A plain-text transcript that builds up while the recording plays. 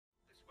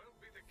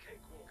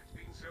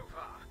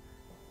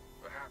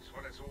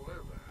it's all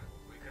over,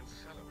 we can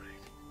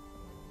celebrate.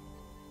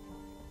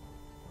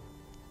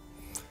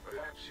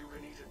 Perhaps you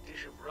can eat a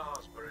dish of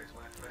raspberries,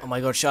 my friend. Oh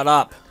my god, shut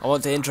up! I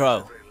want the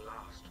intro. Every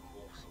last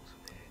morsel to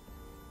me.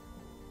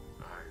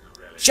 I'd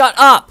relish Shut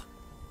up!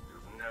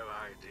 You've no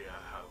idea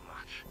how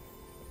much.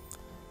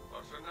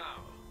 But for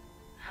now,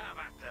 have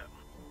at them.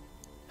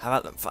 How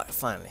about them?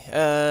 Finally.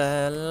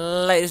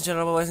 Ladies and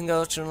gentlemen, boys and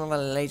girls, children of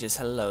all ages,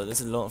 hello, this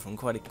is Lorne from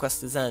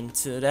QWERTYquesters, and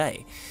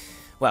today,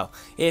 well,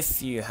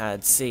 if you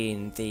had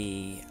seen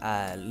the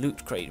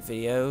loot crate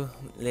video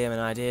Liam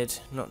and I did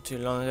not too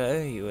long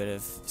ago, you would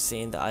have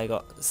seen that I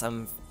got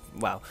some,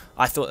 well,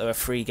 I thought there were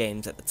free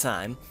games at the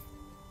time,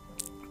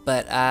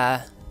 but,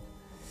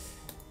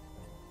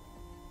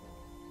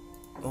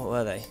 what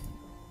were they?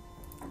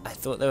 I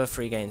thought there were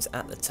free games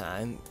at the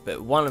time,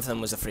 but one of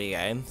them was a free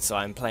game, so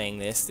I'm playing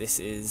this. This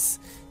is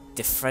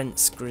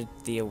Defense Grid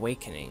The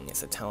Awakening.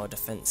 It's a tower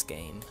defense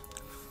game.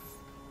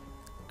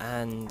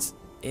 And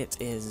it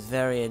is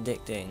very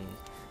addicting.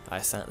 I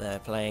sat there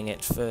playing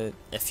it for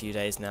a few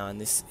days now, and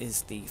this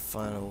is the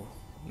final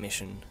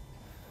mission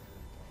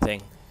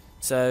thing.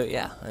 So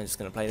yeah, I'm just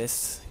going to play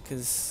this,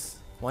 because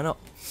why not?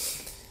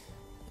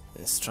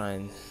 Let's try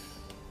and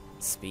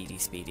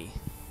speedy.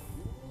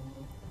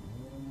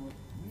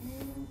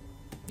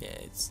 Yeah,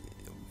 it's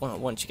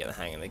once you get the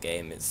hang of the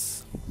game,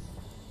 it's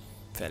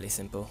fairly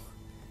simple.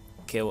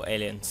 Kill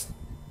aliens.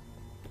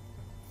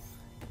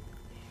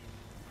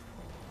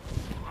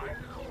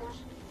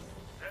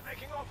 They're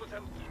making off with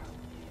them.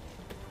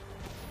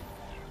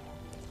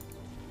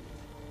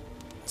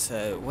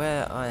 So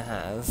where I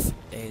have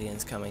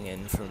aliens coming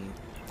in from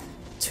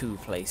two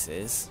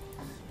places,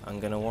 I'm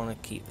gonna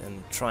want to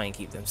try and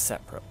keep them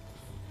separate.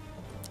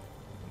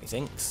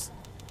 Methinks.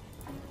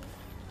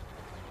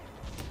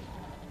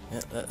 Yeah,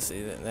 let's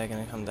see that they're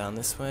going to come down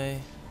this way.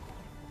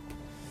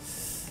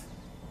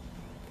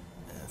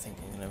 And I think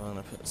I'm going to want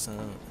to put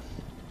some...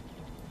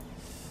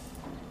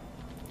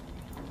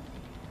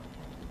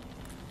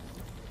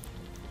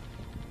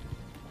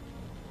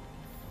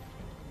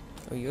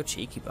 Oh, you're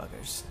cheeky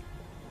buggers.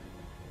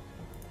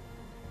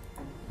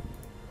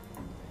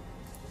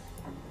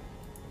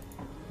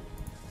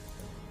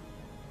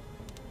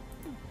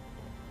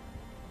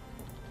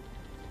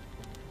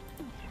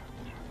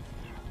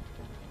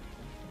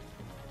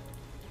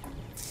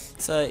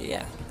 So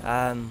yeah,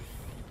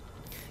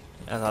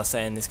 as I was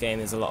saying, this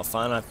game is a lot of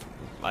fun.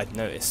 I've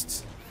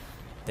noticed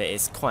that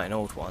it's quite an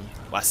old one.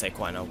 Well, I say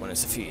quite an old one,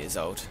 it's a few years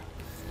old,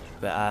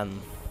 but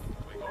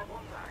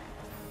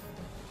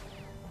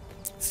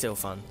still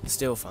fun,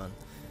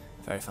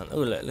 very fun. Oh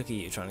look at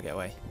you trying to get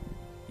away.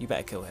 You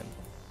better kill him.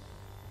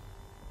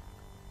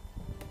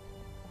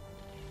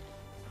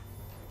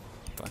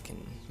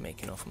 Fucking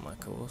making off on my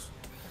calls.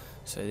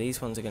 So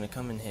these ones are going to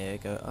come in here,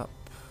 go up.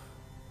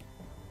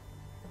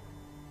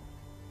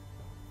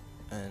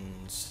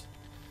 And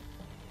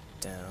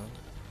down.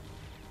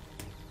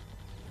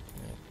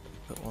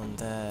 Put one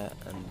there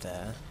and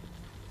there.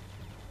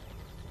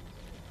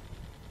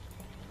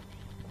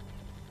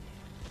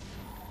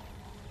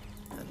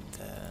 And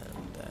there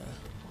and there.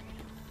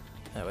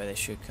 That way they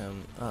should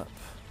come up.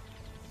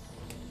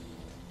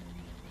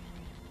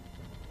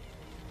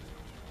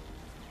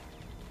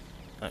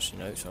 Actually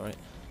no, it's alright.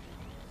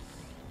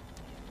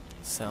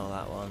 Sell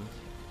that one.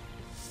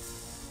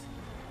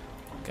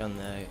 Gun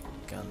there,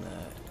 gun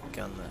there.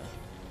 Gun there.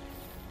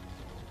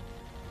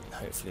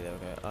 Hopefully they'll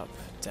go up,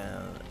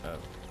 down,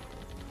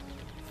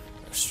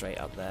 straight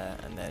up there,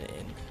 and then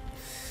in.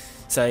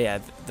 So yeah,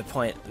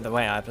 the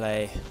way I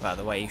play, well,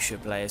 the way you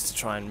should play is to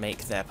try and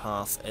make their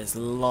path as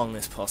long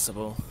as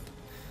possible.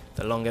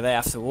 The longer they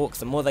have to walk,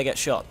 the more they get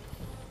shot.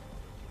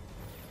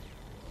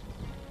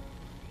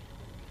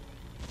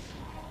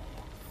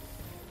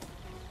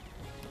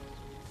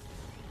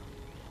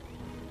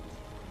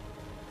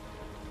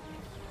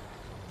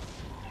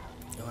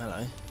 Oh,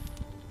 hello.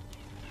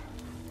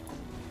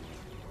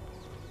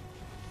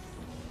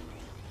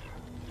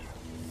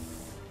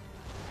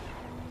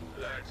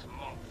 Let's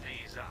mop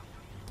these up.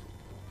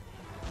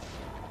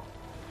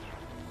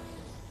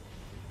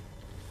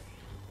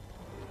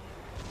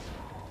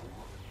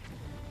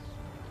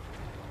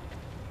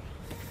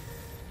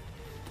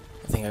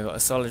 I think I've got a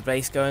solid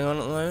base going on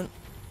at the moment.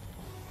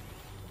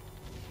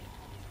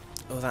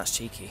 Oh, that's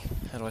cheeky.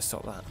 How do I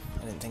stop that?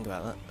 I didn't think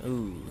about that.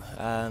 Ooh,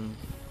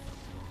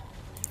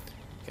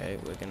 okay,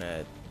 we're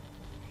gonna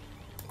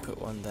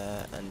put one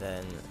there and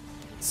then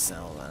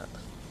sell that.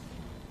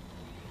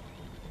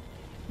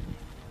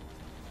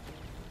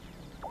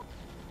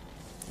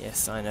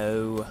 Yes, I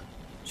know.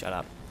 Shut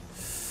up.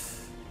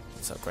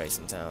 Let's upgrade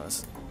some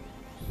towers.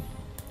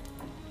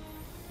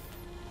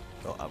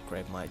 Or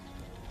upgrade my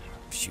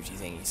shooty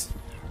thingies.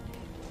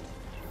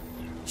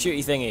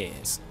 Shooty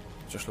thingies!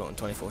 Just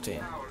launched in 2014.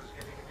 Power is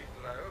getting a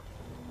bit low.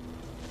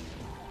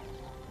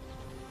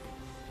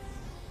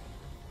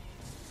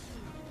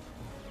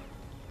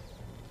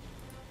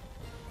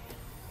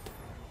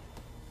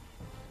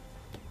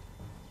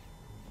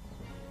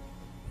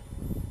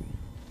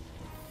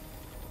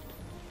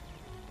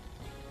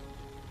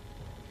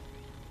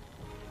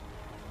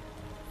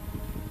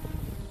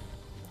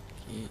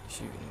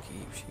 Shoot and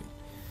keep shooting.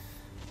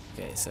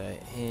 Okay, so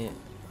here,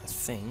 I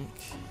think,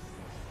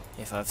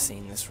 if I've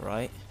seen this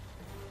right,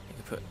 you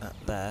can put that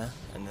there,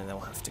 and then they'll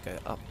have to go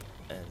up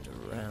and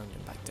around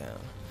and back down.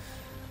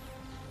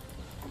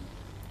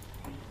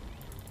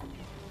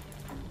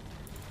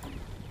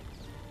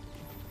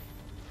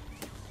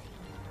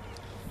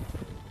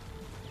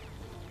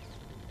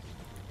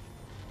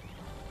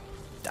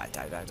 Die,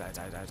 die, die, die,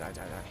 die, die, die,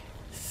 die.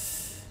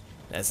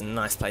 There's a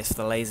nice place for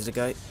the laser to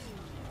go.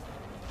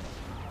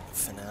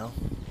 For now.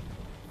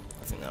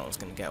 I think that one's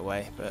going to get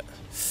away, but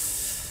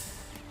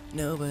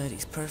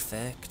nobody's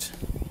perfect.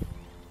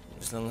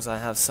 As long as I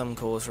have some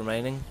cores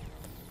remaining.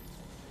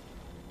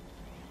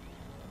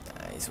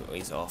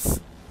 He's off.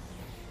 So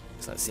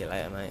let's see you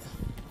later, mate.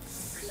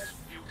 This is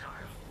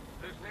futile.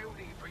 There's no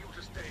need for you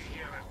to stay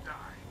here and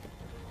die.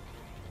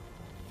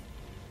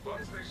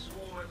 Once they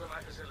swarm over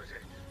my facility,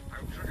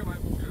 I'll trigger my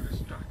water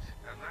destruct,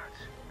 and that,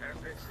 as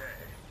they say,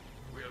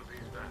 will be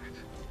that. You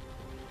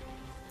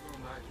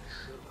remind me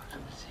so much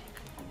of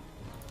Zeke.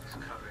 His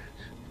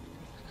courage,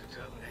 his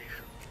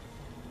determination.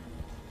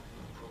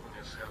 You've proven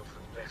yourself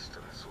the best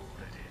of us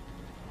already.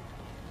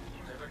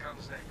 Whatever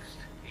comes next,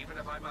 even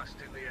if I must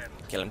in the end.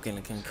 Kill him, kill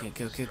him, kill him,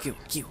 kill, kill, kill,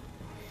 kill.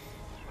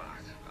 But I'm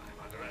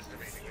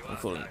underestimating you. I'm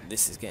calling it.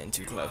 This is getting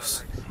too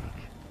close.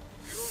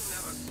 You'll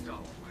never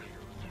stop, will you?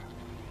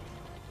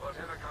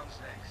 Whatever comes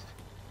next.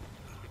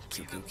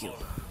 Kill, kill, kill.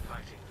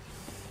 Fighting.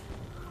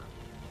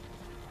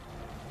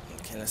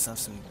 Okay, let's have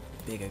some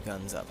bigger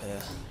guns up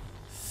here.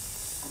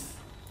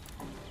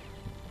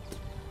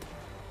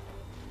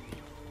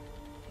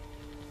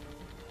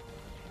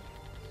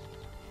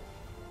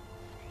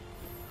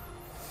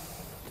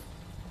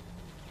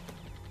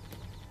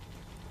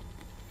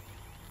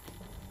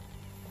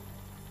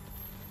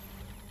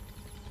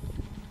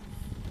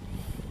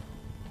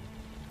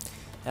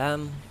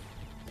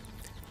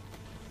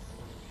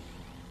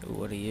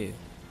 What are you?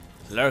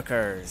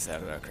 Lurkers, they're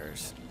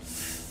lurkers.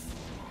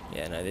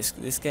 Yeah, no,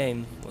 this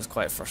game was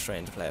quite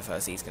frustrating to play at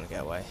first. He's gonna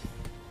get away.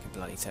 You can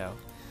bloody tell.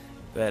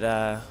 But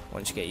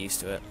once you get used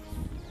to it,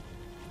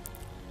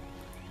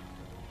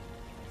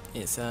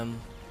 it's a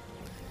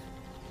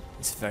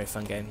very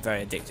fun game,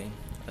 very addicting.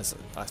 As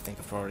I think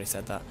I've already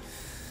said that.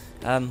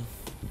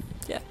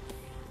 Yeah.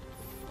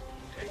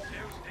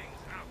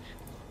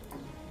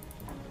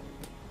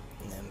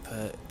 And then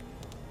put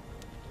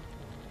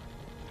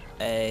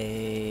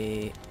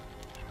a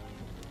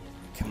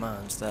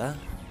command there.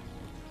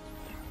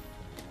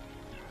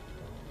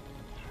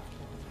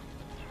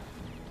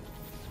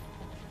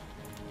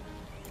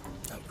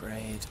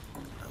 Upgrade,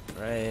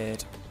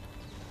 upgrade.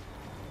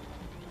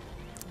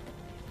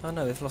 Oh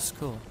no, we've lost a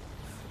core.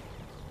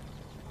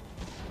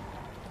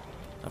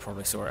 I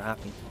probably saw it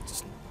happen.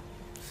 Just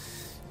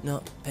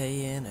not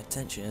paying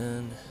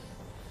attention.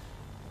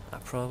 I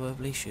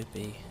probably should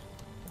be.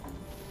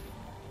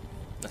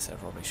 I said I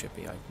probably should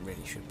be. I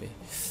really should be.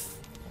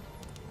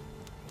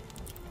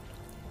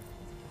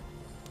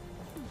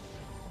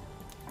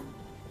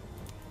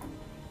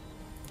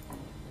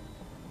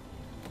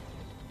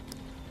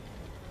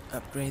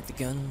 Upgrade the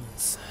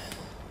guns.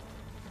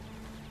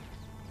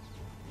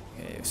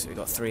 Okay, so we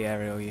got 3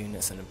 aerial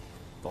units and a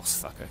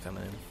boss fucker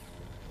coming in.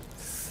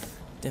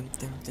 Dim,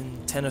 dim,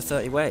 dim. 10 of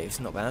 30 waves,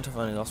 not bad. I've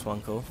only lost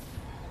 1 core.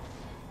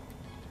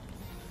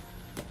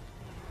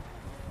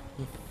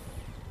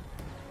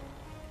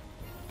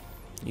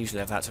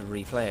 Usually I've had to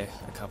replay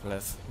a couple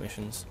of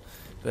missions,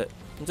 but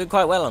I'm doing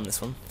quite well on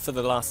this one. For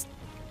the last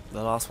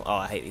one, oh,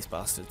 I hate these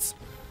bastards,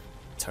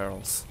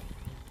 turtles.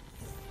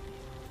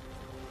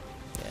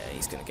 Yeah,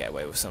 he's gonna get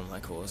away with some of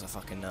my cores. I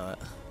fucking know it.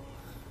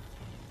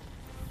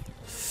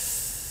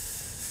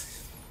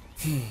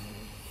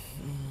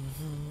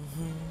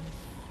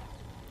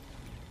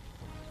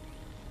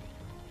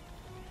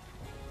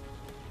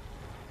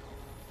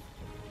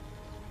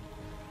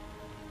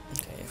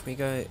 Okay, if we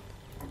go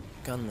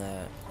gun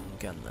there and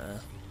gun there.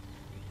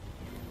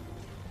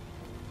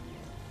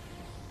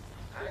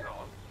 Hang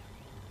on.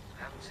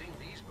 Haven't seen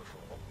these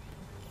before.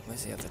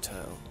 Where's the other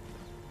turtle?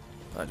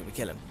 Oh, did we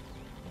kill him?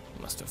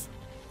 Must have.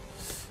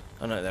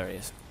 Oh no, there he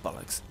is.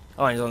 Bollocks.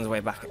 Oh, he's on his way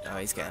back. Oh,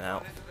 he's getting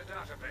out.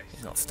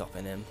 He's not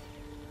stopping him.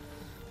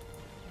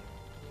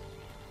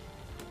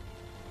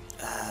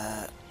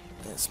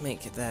 Let's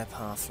make it their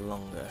path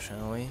longer,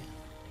 shall we?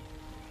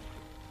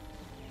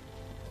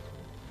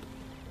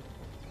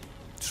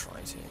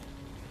 Try to.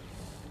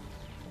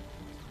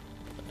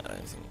 I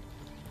don't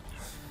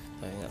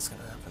think that's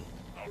gonna happen.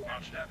 Not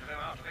much left of him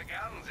after the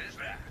guns, is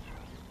there?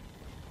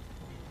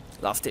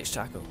 Last ditch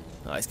tackle.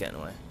 Oh, he's getting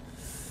away.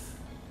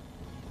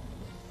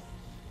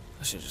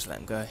 I should just let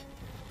him go.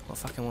 What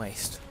a fucking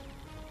waste.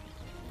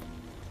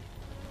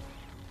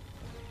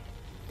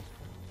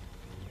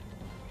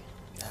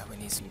 We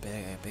need some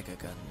bigger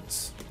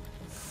guns.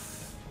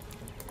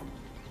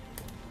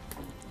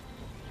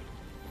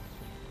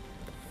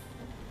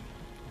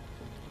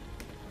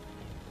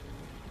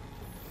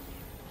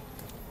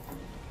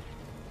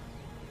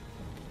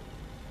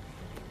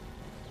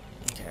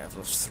 Okay, I've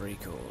lost 3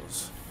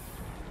 cores.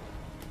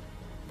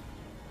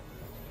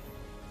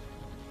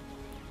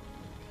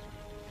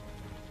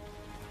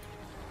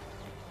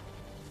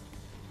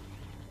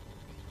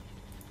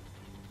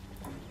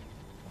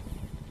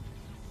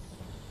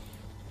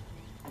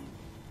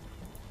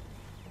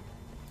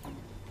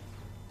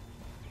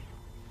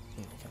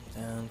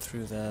 down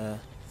through there.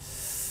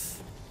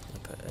 I'll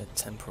put a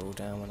temporal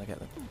down when I get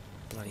the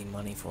bloody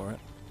money for it.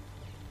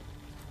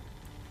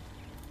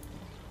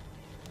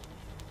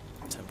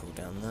 Temporal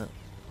down there.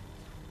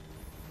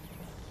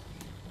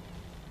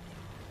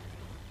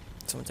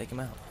 Someone take him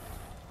out.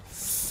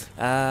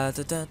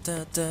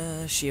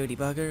 Shieldy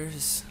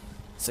buggers.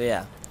 So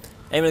yeah,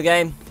 aim of the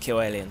game, kill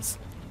aliens.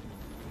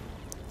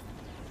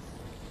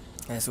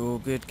 That's all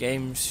good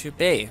games should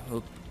be.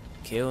 We'll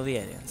kill the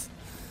aliens.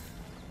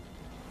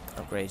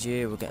 Upgrade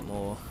you, we'll get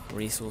more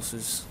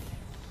resources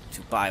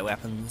to buy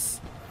weapons.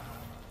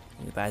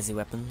 We buy the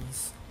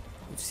weapons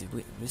with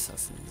the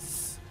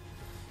resources.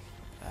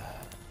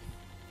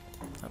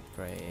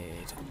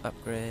 Upgrade,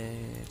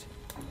 upgrade,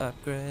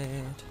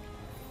 upgrade.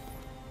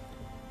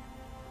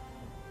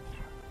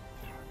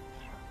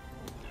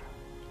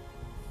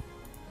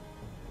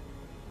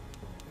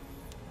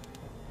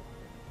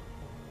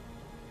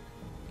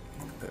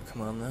 Put a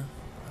command there.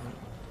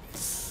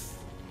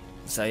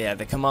 So yeah,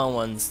 the command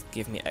ones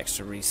give me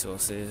extra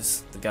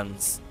resources. The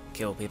guns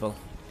kill people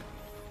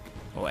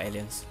or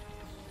aliens,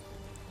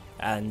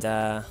 and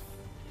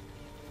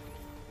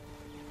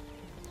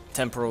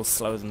temporals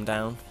slow them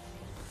down.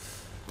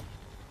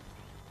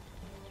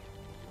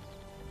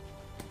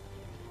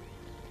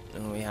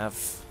 And we have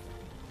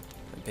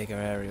a bigger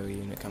aerial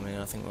unit coming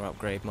in. I think we'll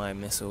upgrade my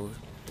missile,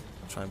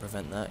 try and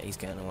prevent that. He's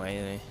getting away,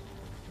 isn't he?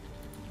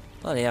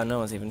 Bloody hell, no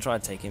one's even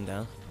tried to take him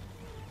down.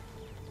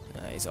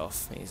 No, he's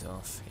off, he's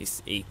off.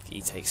 He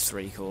takes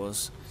 3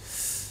 cores.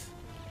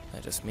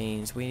 That just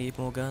means we need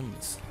more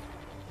guns.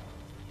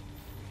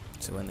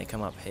 So when they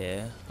come up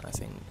here, I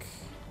think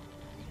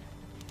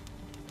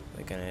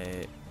we're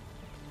gonna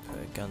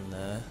put a gun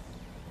there.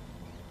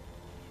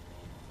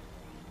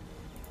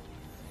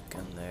 A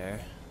gun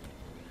there.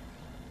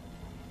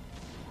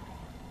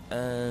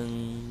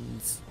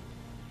 And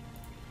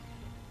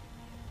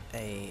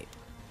a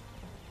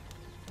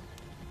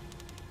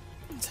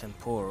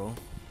temporal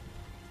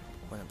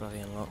when it bloody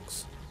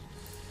unlocks.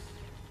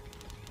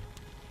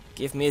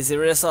 Give me the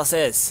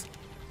resources.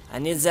 I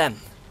need them.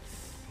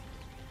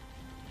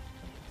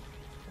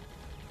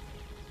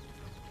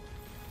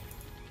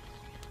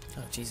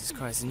 Oh Jesus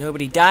Christ, there's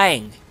nobody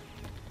dying.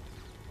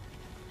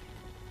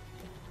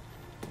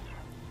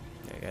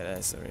 There we go,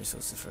 there's the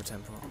resources for a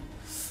temporal.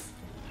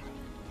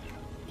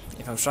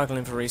 If I'm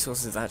struggling for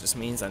resources, that just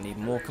means I need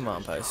more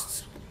command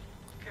posts.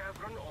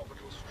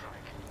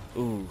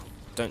 Ooh,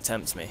 don't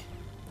tempt me.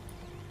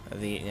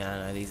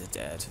 Yeah, no, these are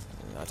dead.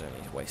 I don't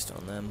need to waste it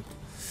on them.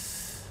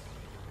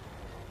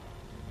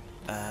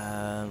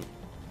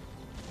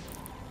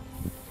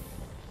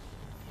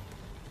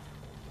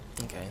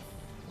 Okay.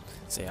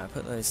 So yeah, I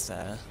put those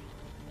there.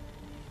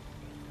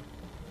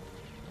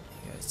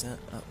 He goes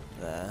up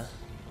there.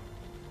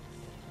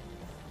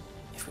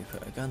 If we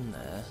put a gun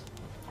there,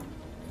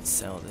 and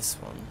sell this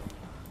one,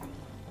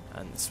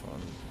 and this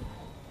one,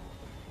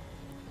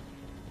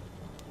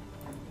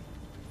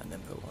 and then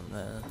put one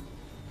there,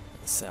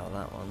 and sell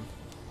that one,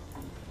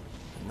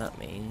 and that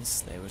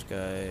means they would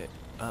go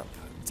up,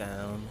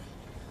 down,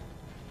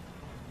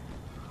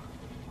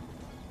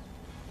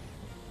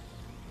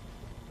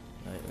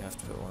 no, we have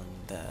to put one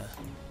there,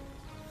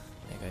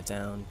 they go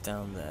down,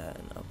 down there,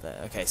 and up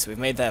there. Okay, so we've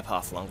made their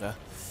path longer.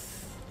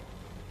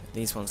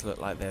 These ones look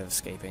like they're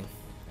escaping.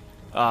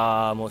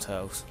 Ah, more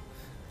turtles.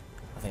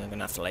 I think I'm going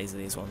to have to laser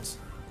these ones.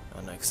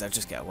 Oh no, because they'll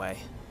just get away.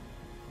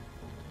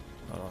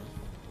 Hold on.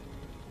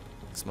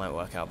 This might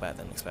work out better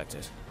than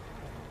expected.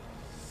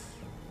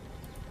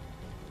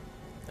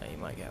 No, you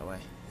might get away.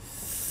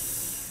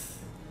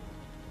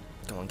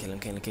 Come on, kill him,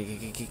 kill him,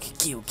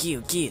 kill,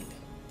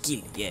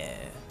 yeah.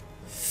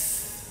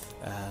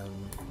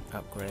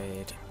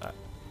 Upgrade.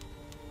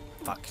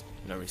 Fuck,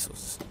 no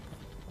resources.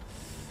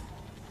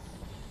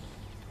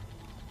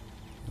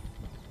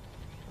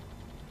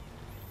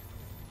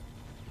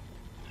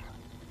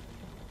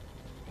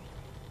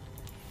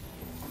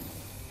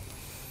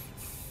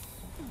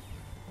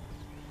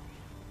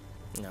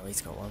 No,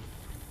 he's got one.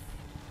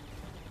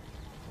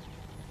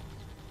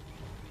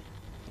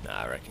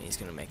 Nah, I reckon he's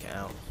gonna make it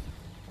out.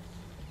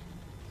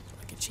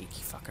 Like a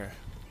cheeky fucker.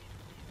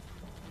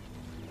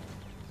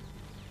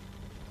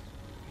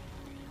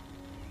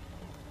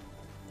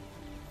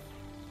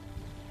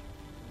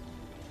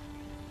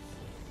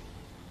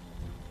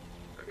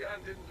 The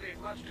gun didn't leave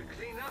much to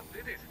clean up,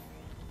 did it?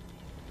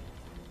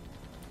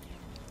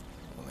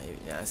 Or maybe,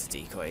 yeah, it's a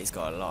decoy. He's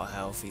got a lot of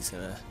health. He's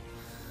gonna...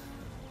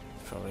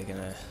 probably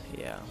gonna...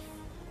 yeah.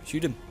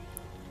 Shoot him.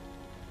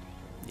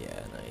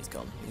 Yeah, no, he's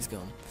gone. He's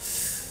gone.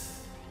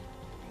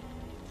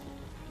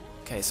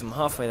 Okay, so I'm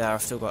halfway there.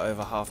 I've still got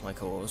over half my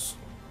cores.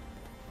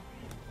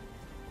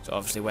 So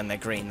obviously when they're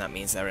green, that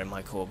means they're in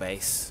my core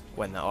base.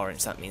 When they're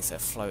orange, that means they're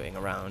floating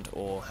around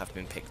or have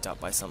been picked up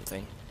by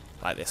something.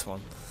 Like this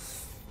one.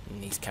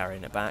 And he's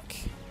carrying it back.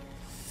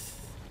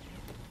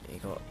 You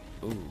got...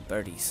 ooh,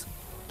 birdies.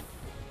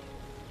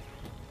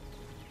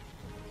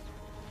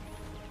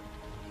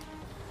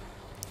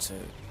 So...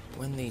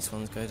 when these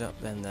ones go up,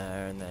 then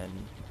there, and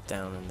then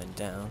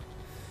down,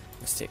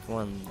 Stick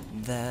one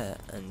there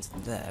and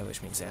there,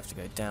 which means they have to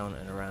go down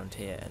and around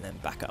here and then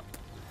back up.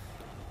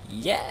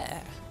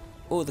 Yeah!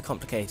 All the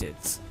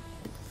complicateds.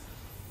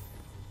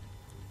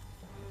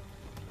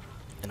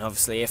 And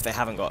obviously if they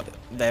haven't got...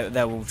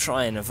 They will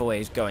try and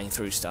avoid going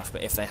through stuff,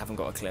 but if they haven't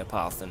got a clear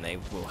path, then they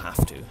will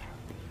have to.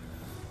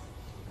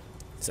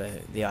 So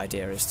the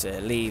idea is to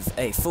leave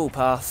a full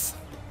path,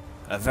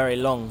 a very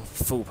long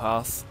full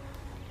path,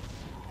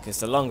 because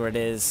the longer it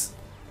is,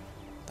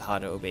 the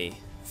harder it will be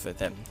for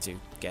them to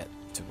get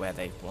to where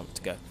they want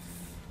to go.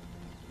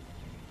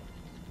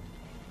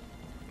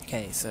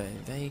 Okay, so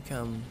they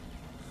come...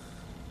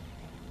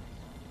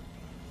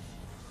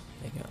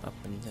 They go up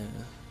and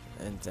down,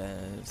 and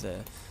there's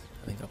a...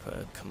 I think I'll put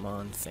a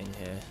command thing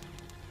here.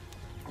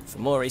 For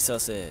more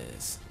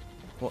resources!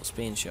 What's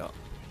being shot?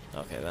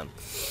 Okay then.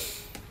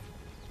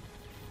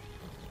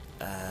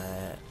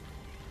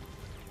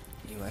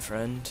 You, my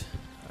friend,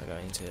 are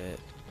going to...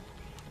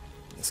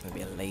 It's going to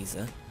be a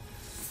laser.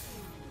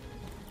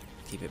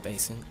 Keep it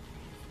basic.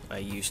 I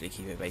usually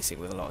keep it basic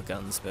with a lot of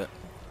guns, but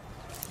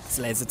it's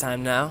laser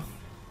time now.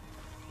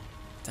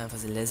 Time for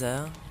the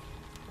laser.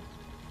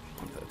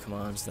 Put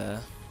commands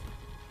there.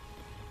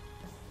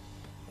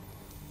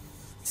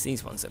 It's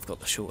these ones that have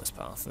got the shortest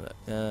path,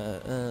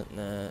 and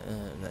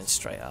then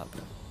straight up.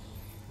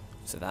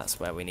 So that's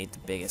where we need the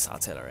biggest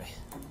artillery.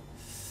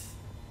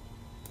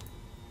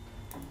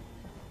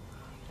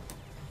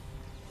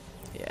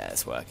 Yeah,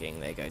 it's working.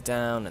 They go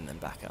down and then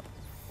back up.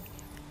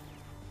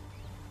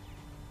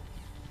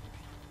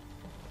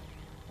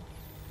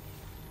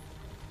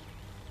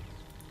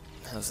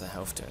 How's their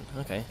health doing?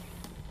 Okay.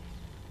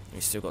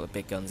 We've still got the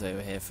big guns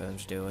over here for them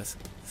to deal with.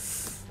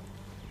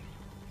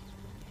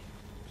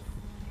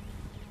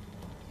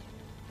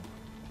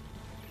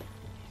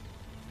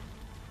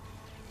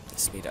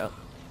 Let's speed it up.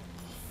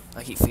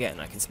 I keep forgetting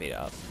I can speed it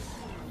up.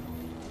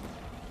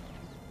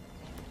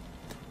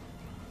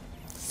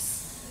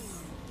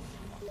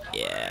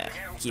 Yeah.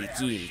 Kill,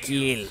 kill,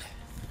 kill.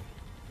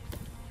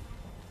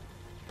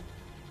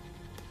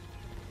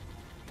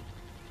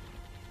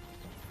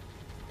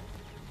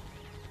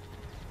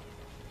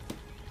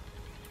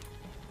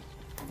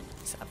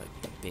 Let's have a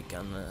big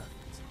gun there.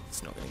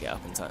 It's not going to get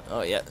up in time.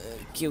 Oh, yeah.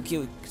 Kill,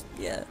 kill.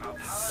 Yeah. Our power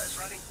is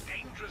running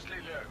dangerously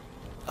low.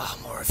 Oh,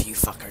 more of you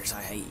fuckers.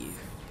 I hate you.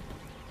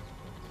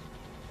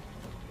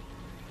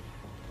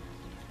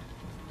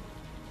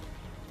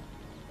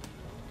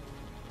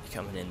 You're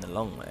coming in the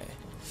long way.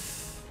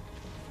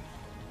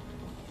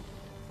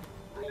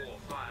 Raw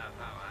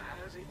firepower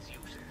has its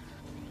uses.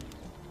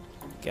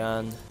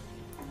 Gun,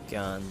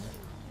 gun,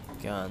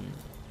 gun,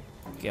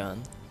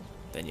 gun.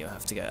 Then you'll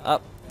have to go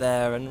up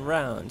there and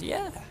round.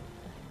 Yeah.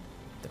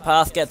 The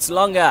path gets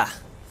longer.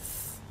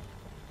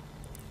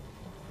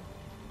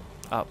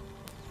 Up.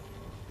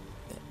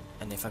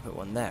 And if I put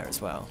one there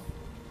as well,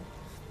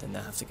 then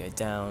they'll have to go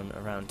down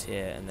around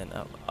here and then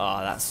up. Oh,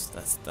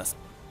 that's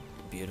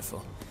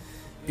beautiful.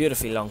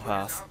 Beautifully long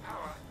path. Our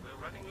power,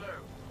 we're running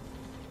low.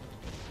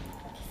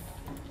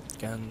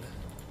 Gun.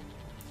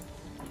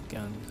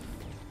 Gun.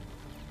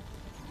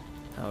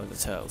 How are the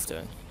turtles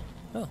doing?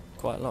 Oh,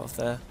 quite a lot of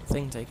their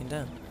thing taken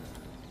down.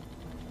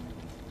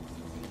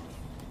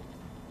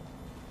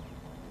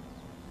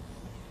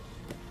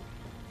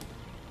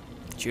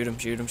 Shoot him,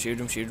 shoot him, shoot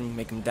him, shoot him,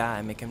 make him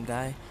die, make him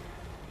die.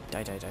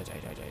 Die, die, die, die,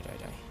 die, die, die,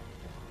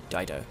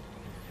 die. Dido.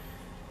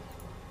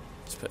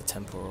 Let's put a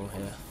temporal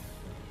here.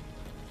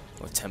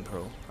 Or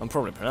temporal. I'm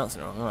probably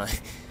pronouncing it wrong, aren't I?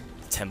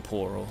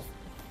 Temporal.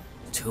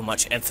 Too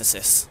much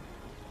emphasis.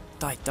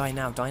 Die, die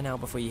now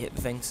before you hit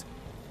the things.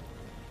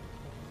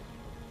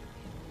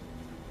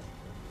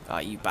 Ah,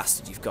 you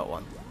bastard, you've got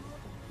one.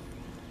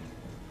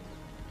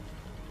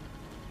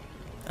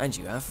 And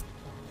you have.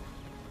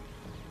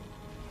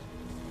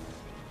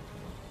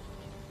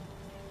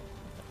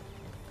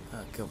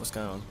 Oh god, what's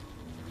going on?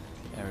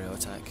 Aerial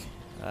attack.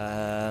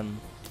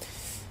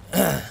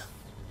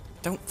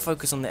 Don't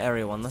focus on the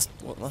aerial one, that's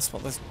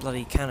what those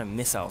bloody cannon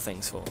missile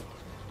thing's for.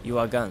 You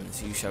are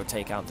guns, you shall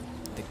take out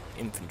the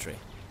infantry.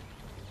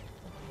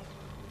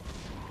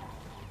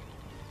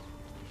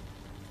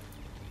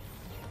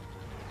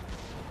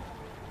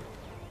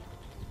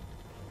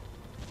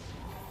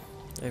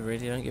 They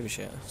really don't give a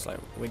shit. It's like,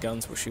 we're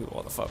guns, we'll shoot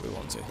what the fuck we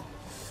want to.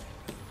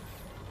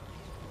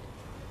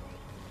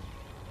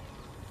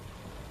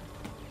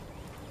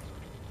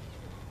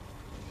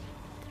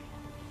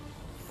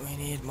 We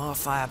need more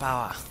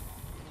firepower.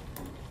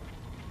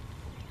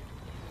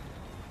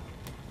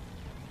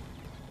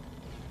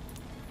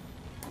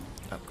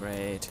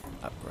 Upgrade,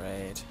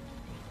 upgrade.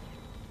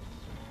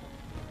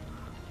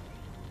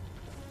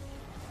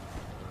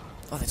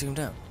 Oh, they took him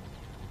down.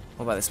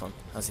 What about this one?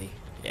 How's he?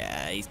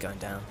 Yeah, he's going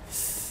down.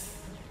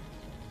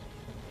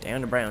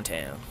 Down to Brown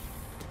Town.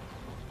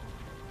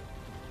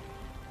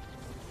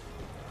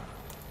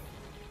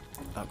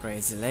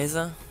 Upgrade the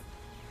laser.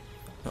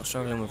 Not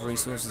struggling with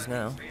resources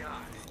now.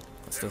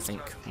 I still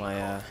think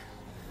my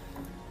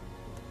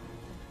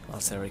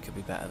artillery could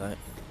be better though.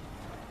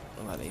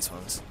 What about these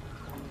ones?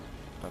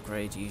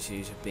 Upgrade, use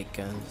your big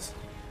guns.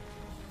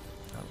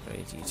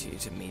 Upgrade you two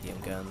to medium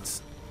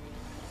guns.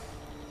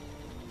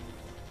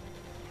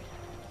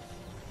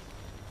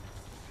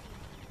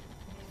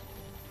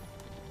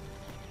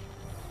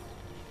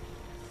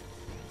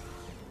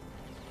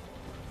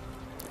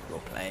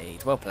 Well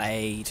played, well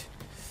played.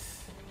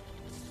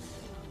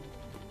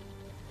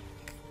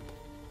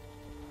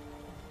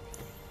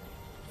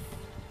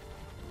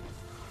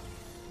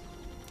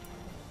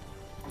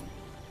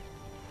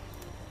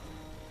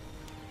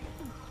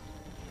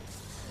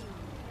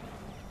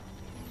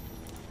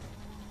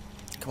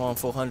 Come on,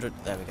 400.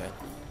 There we go.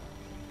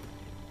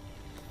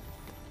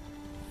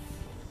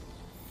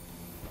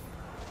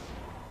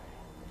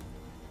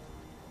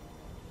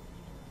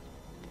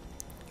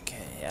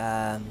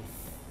 Okay,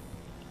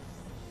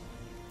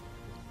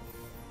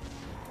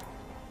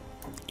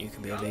 you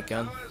can be a big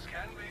gun.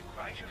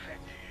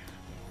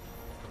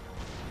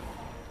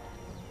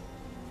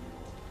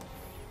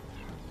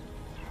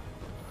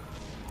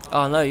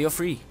 Oh no, you're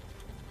free.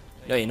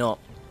 No, you're not.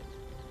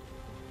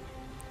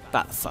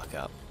 Back the fuck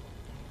up.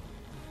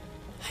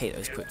 Hate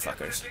those quick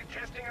fuckers.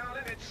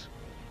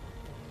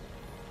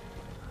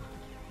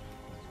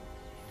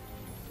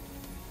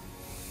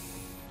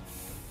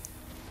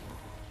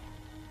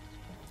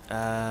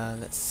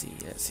 Let's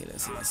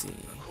see.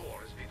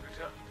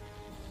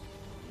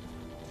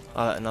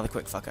 Oh, another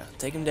quick fucker.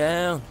 Take him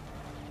down.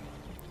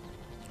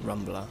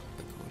 Rumbler.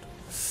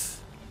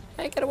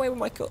 Hey, get away with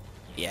my core.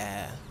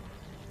 Yeah.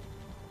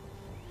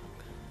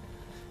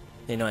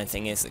 The annoying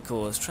thing is that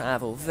cores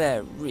travel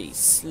very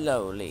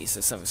slowly,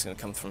 so something's going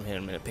to come from here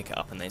in a minute, pick it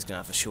up, and then he's going to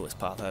have the shortest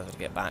path over to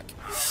get back.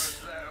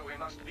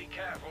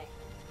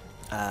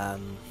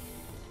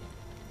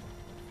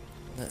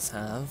 Let's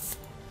have...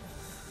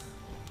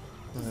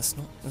 No, let's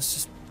not. Let's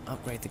just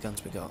upgrade the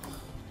guns we got.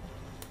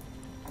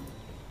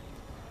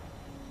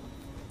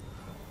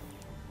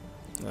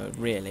 No,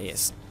 really,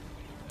 it's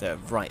the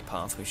right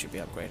path we should be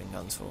upgrading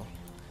guns for.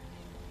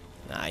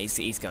 Nah,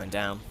 he's going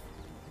down.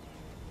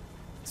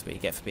 That's what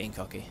you get for being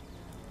cocky.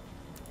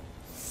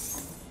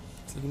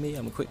 Look at me,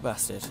 I'm a quick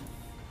bastard.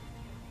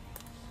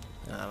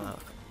 I'm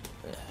out.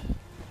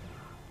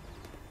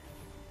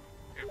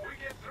 If we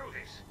get through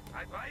this,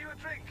 I'd buy you a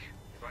drink,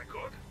 if I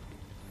could.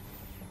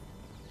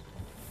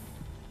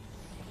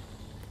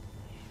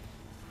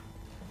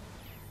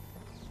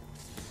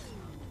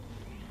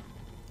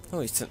 Oh,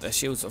 he's took their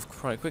shields off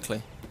quite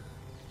quickly.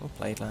 Well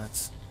played,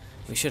 lads.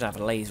 We should have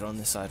a laser on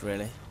this side,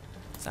 really.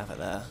 Let's have it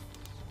there.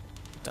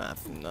 Don't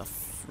have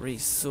enough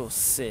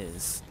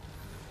resources.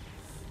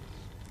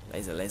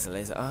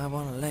 Laser. I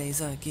want a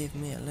laser. Give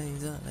me a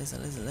laser.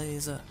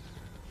 Laser.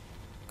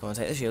 Go on,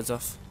 take the shields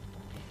off.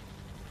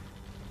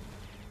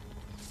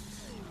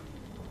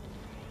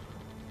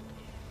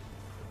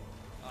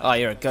 Oh,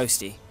 you're a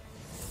ghosty.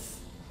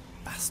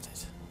 Bastard.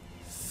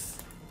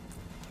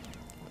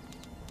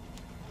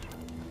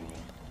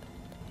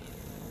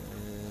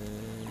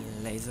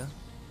 Laser.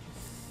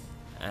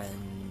 And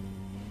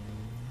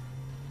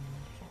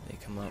they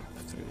come up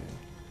through.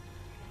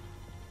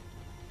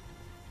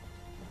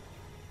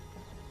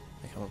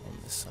 They come up on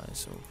this side,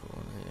 so we'll put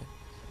one here.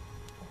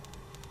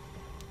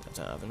 I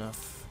don't have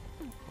enough.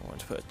 I want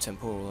to put a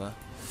temporal there.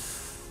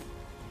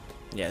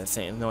 Yeah,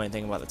 the annoying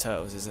thing about the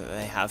turtles is that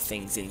they have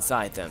things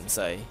inside them,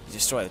 so you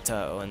destroy the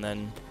turtle and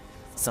then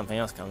something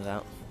else comes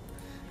out.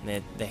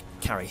 And they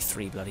carry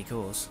 3 bloody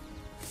cores.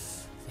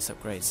 Let's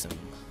upgrade some.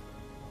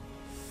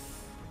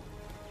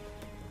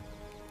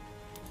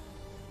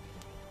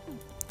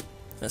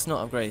 Let's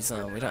not upgrade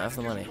some, we don't have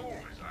the money.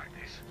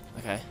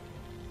 Okay.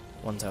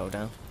 One turtle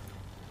down.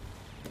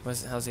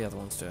 How's the other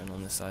ones doing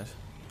on this side?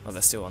 Oh,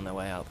 they're still on their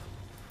way up.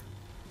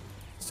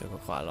 Still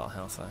got quite a lot of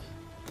health though.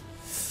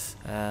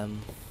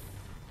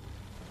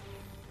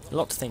 A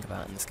lot to think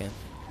about in this game.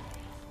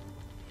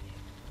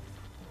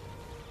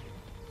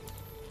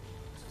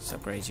 Let's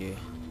upgrade you.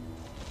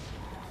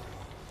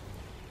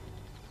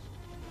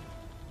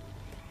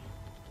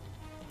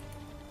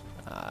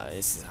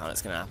 This is how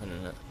it's going to happen,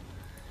 isn't it?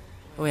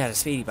 Oh, we had a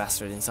speedy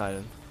bastard inside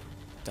him.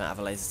 Don't have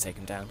a laser to take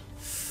him down.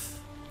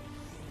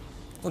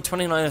 Well,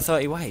 29 or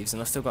 30 waves,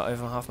 and I've still got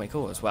over half my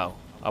cores. Well,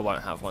 I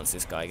won't have once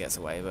this guy gets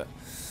away, but...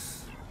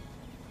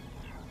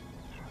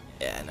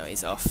 Yeah, no,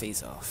 he's off. Speed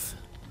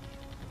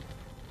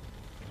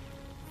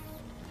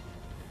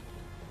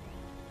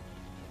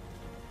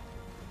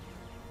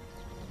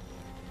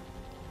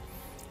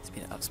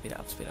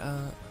it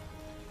up.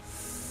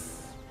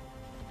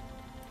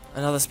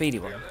 Another speedy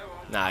one.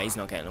 Nah, he's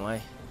not getting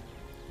away.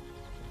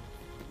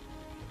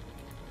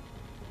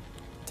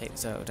 Take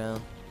the turtle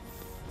down.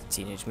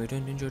 Teenage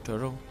Mutant Ninja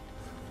Turtle.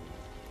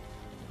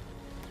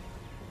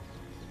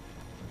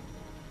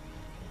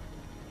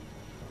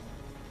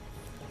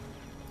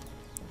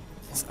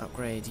 Let's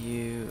upgrade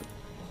you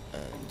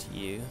and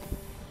you.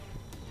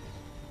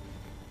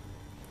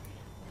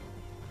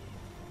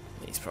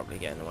 He's probably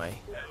getting away.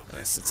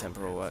 Unless the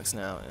temporal works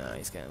now. No,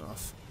 he's getting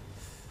off.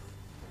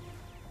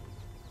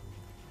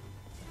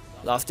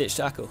 Last ditch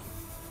tackle.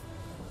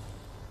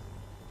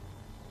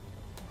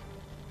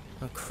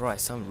 Oh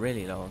Christ, I'm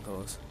really low on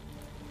cores.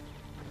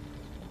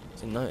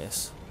 Didn't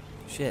notice.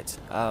 Shit.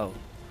 Oh.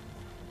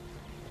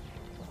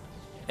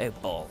 Oh,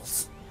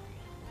 balls.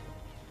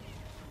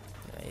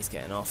 Yeah, he's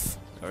getting off.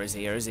 Or is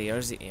he? Or is he? Or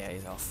is he? Yeah,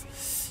 he's off.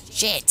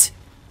 Shit!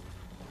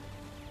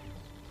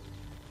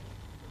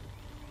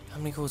 How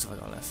many cores have I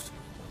got left?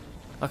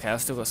 Okay,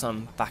 I've still got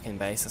some back in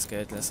base. That's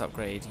good. Let's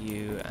upgrade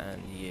you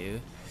and you.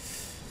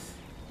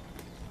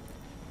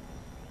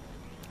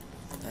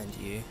 And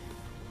you.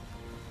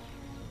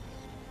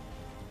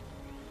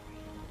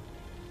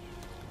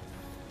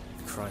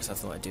 Christ, I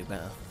thought I'd do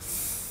better.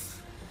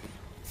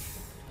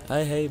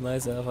 I hate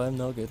myself, I'm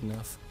not good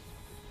enough.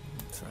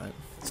 It's alright.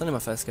 It's only my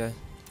first go.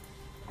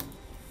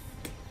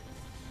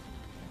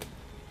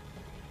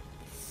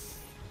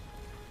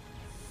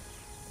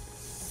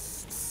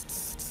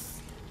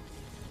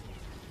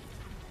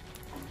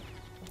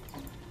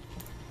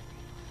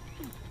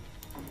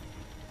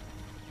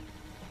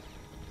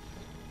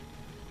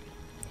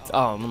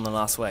 Oh, I'm on the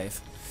last wave.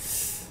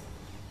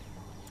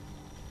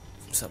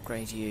 Let's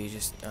upgrade you,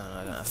 just... Oh, no,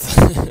 I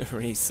don't have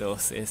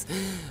resources.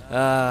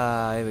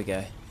 Ah, here we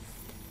go.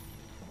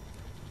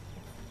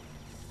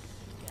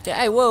 Yeah,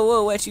 hey, whoa,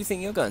 whoa, where do you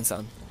think you're going,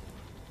 son?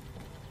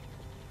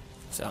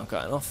 So I'm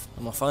cutting off.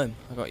 I'm off home.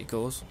 I got your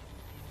cores.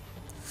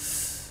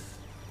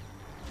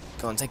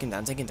 Go on, take him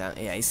down, take him down.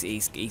 Yeah,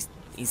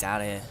 he's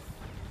out of here.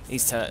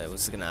 These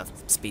turtles are gonna have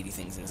speedy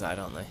things inside,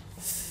 aren't they?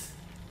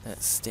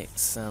 Let's stick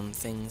some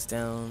things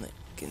down that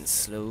can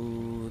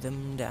slow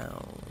them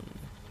down.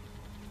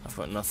 I've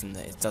got nothing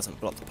that it doesn't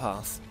block the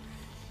path.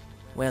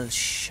 Well,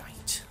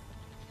 shite.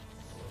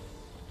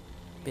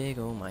 Big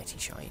almighty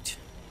shite.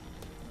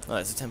 Oh,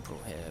 there's a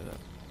temporal here, but...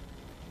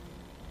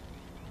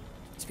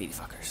 Speedy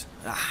fuckers.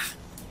 Ah!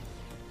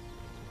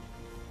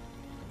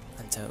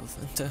 And toes.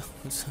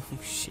 Oh,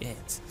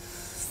 shit.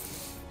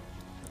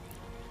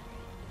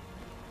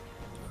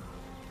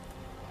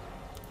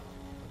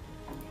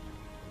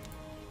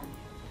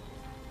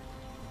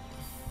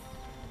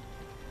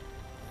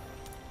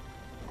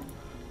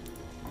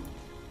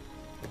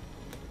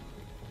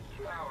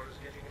 Power is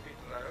getting a bit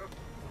low.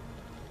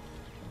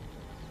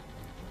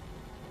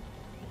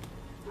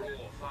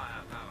 Raw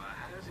firepower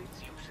has its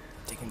uses.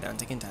 Take him down,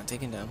 take him down,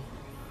 take him down.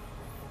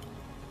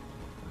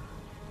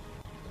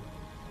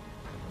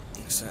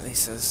 So at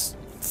least there's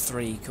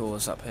 3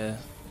 cores up here.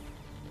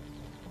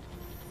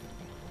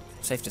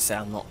 Safe to say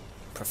I'm not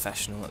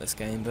professional at this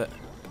game, but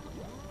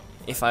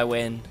if I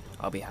win,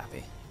 I'll be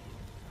happy.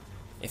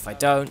 If I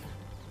don't,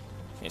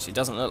 which it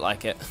doesn't look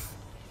like it,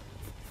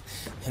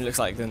 it looks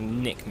like they'll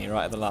nick me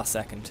right at the last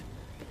second.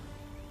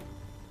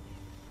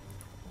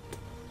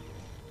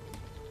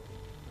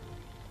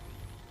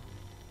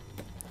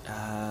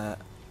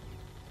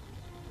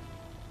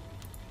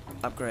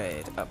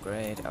 Upgrade,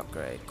 upgrade,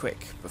 upgrade.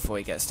 Quick, before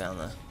he gets down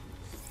there.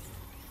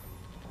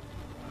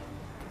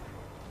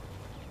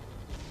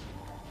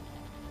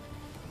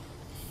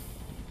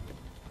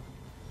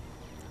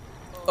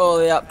 All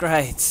the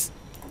upgrades!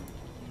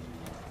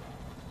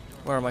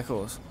 Where are my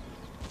cores?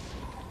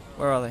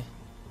 Where are they?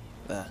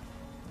 There.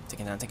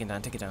 Take it down, take it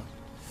down, take it down.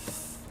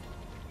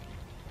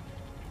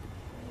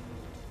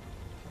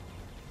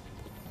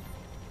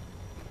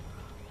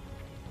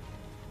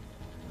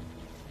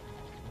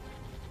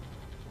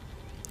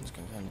 Just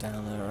gonna come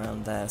down and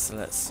around there, so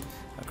let's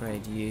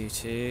upgrade you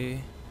too.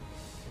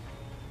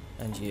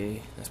 And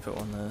you. Let's put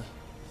one there.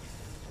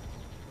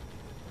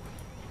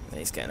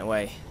 He's getting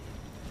away.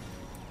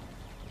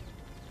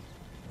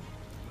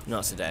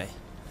 Not today.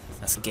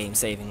 That's a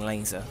game-saving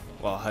laser.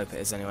 Well, I hope it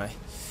is anyway.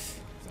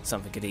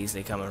 Something could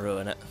easily come and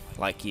ruin it.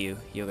 Like you.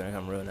 You're gonna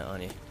come ruin it,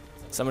 aren't you?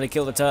 Somebody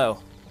kill the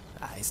turtle.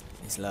 Ah, he's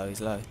low, he's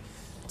low.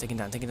 Take him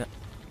down, take him down.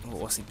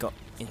 What's he got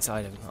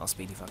inside him? Oh,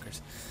 speedy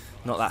fuckers.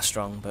 Not that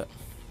strong, but...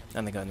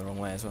 And they're going the wrong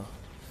way as well.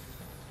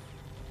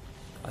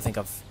 I think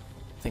I've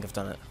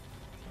done it.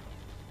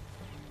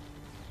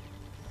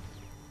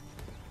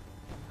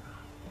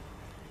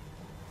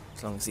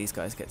 As long as these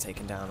guys get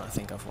taken down, I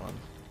think I've won.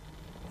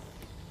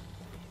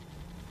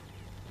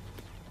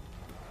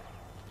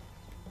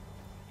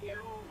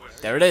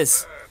 There it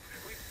is.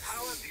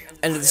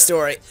 End of the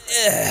story.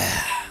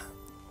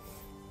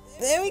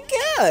 There we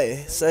go.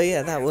 So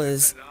yeah, that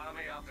was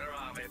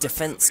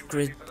Defense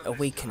Grid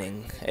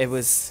Awakening. It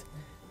was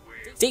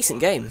a decent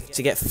game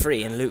to get for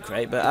free in Loot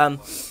Crate, but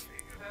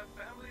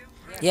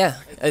yeah,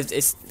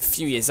 it's a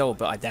few years old,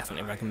 but I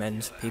definitely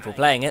recommend people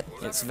playing it.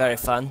 It's very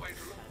fun,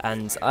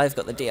 and I've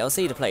got the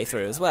DLC to play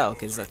through as well,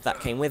 because that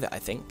came with it, I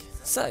think.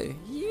 So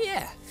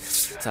yeah.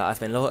 So I've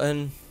been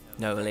Lawton,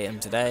 no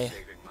Liam today,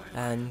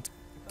 and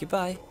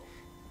goodbye.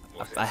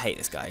 I hate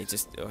this guy.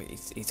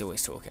 He's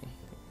always talking.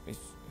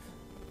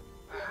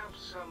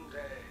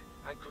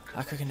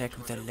 I could connect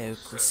with a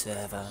local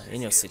server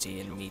in your city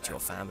and meet your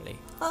family.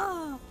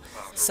 Ah,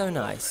 so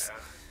nice.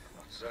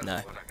 No,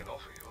 I'm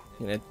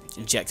gonna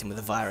inject him with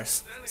a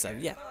virus. So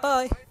yeah,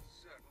 bye.